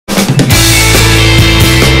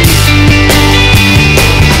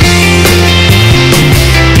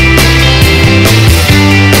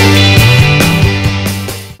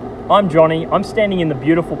I'm Johnny. I'm standing in the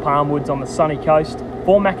beautiful Palmwoods on the sunny coast.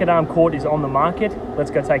 4 Macadam Court is on the market. Let's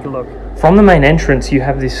go take a look. From the main entrance, you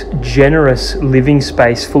have this generous living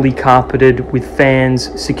space, fully carpeted with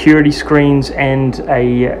fans, security screens, and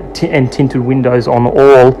tinted windows on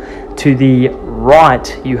all. To the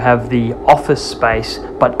right, you have the office space,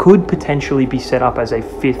 but could potentially be set up as a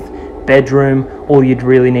 5th bedroom. All you'd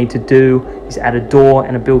really need to do is add a door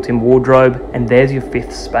and a built-in wardrobe, and there's your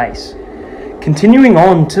 5th space. Continuing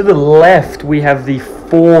on, to the left we have the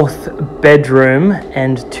 4th bedroom,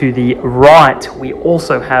 and to the right we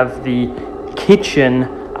also have the kitchen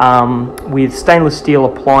with stainless steel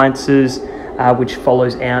appliances, which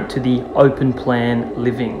follows out to the open plan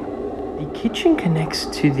living. The kitchen connects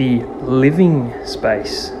to the living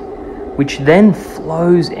space, which then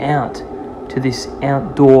flows out to this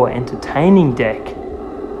outdoor entertaining deck,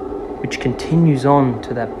 which continues on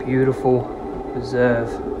to that beautiful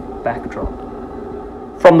reserve backdrop.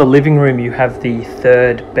 From the living room, you have the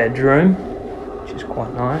 3rd bedroom, which is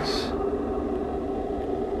quite nice,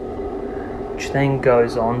 which then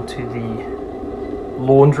goes on to the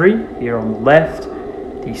laundry here on the left,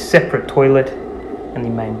 the separate toilet, and the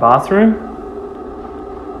main bathroom,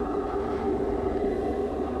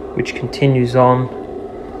 which continues on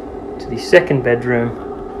to the 2nd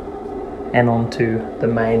bedroom and onto the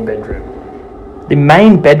main bedroom. The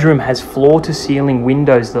main bedroom has floor-to-ceiling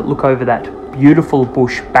windows that look over that beautiful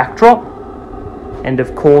bush backdrop, and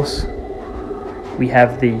of course we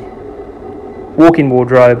have the walk-in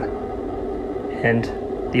wardrobe and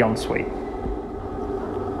the ensuite.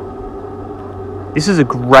 This is a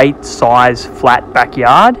great size flat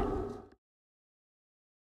backyard.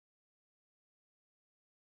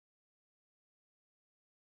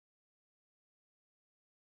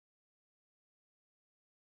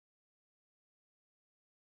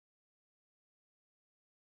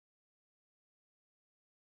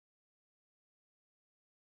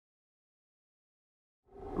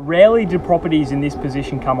 Rarely do properties in this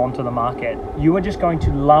position come onto the market. You are just going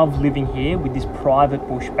to love living here with this private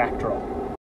bush backdrop.